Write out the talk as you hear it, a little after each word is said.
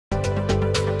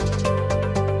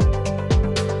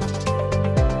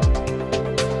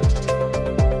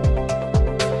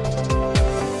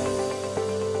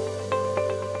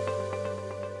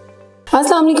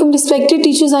Assalamualaikum respected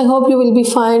teachers, I hope you will be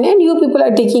fine and you people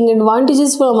are taking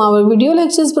advantages from our video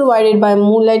lectures provided by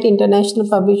Moonlight International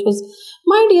Publishers.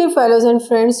 My dear fellows and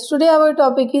friends, today our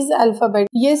topic is alphabet.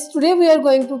 Yes, today we are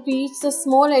going to teach the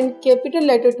small and capital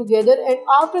letter together, and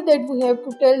after that we have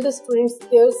to tell the students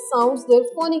their sounds, their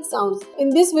phonic sounds.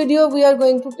 In this video we are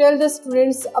going to tell the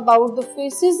students about the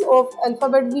faces of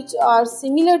alphabet which are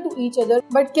similar to each other,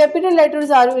 but capital letters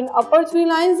are in upper 3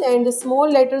 lines and the small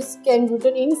letters can be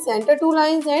written in center 2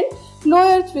 lines and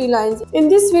lower 3 lines. In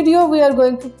this video we are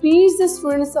going to teach the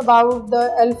students about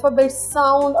the alphabet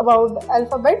sound, about the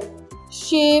alphabet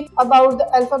shape, about the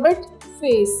alphabet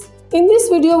face. In this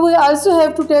video we also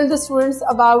have to tell the students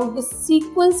about the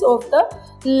sequence of the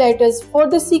letters. For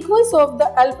the sequence of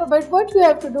the alphabet, what you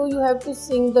have to do, you have to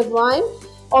sing the rhyme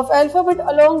of alphabet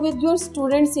along with your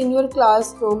students in your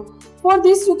classroom. For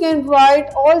this you can write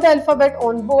all the alphabet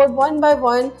on board one by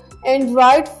one and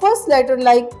write first letter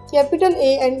like capital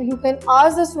A, and you can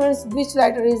ask the students which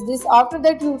letter is this. After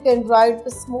that you can write the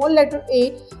small letter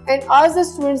A and ask the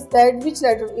students that which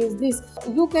letter is this.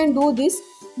 You can do this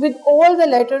with all the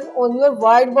letters on your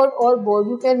whiteboard or board.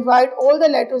 You can write all the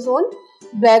letters on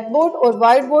blackboard or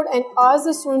whiteboard and ask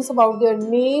the students about their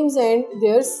names and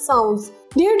their sounds.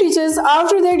 Dear teachers,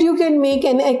 after that you can make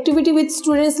an activity with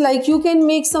students, like you can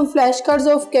make some flashcards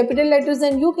of capital letters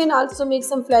and you can also make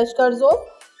some flashcards of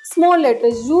small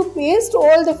letters. You paste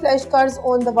all the flashcards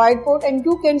on the whiteboard and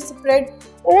you can spread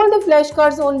all the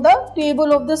flashcards on the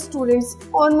table of the students.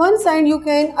 On one side you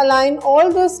can align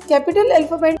all the capital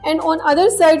alphabet and on other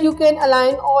side you can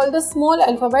align all the small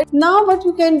alphabet. Now what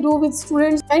you can do with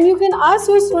students, and you can ask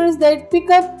your students that pick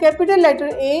up capital letter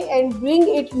A and bring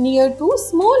it near to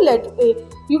small letter A.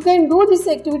 You can do this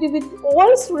activity with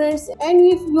all students, and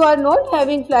if you are not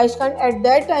having flashcard at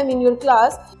that time in your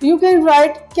class, you can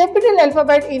write capital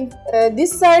alphabet in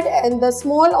this side and the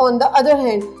small on the other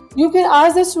hand. You can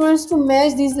ask the students to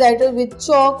match these letters with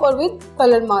chalk or with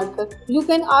color marker. You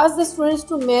can ask the students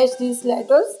to match these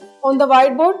letters on the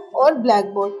whiteboard or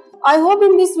blackboard. I hope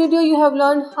in this video you have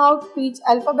learned how to teach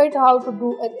alphabet, how to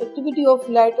do an activity of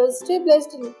letters. Stay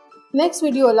blessed in next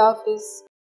video. Allah Hafiz.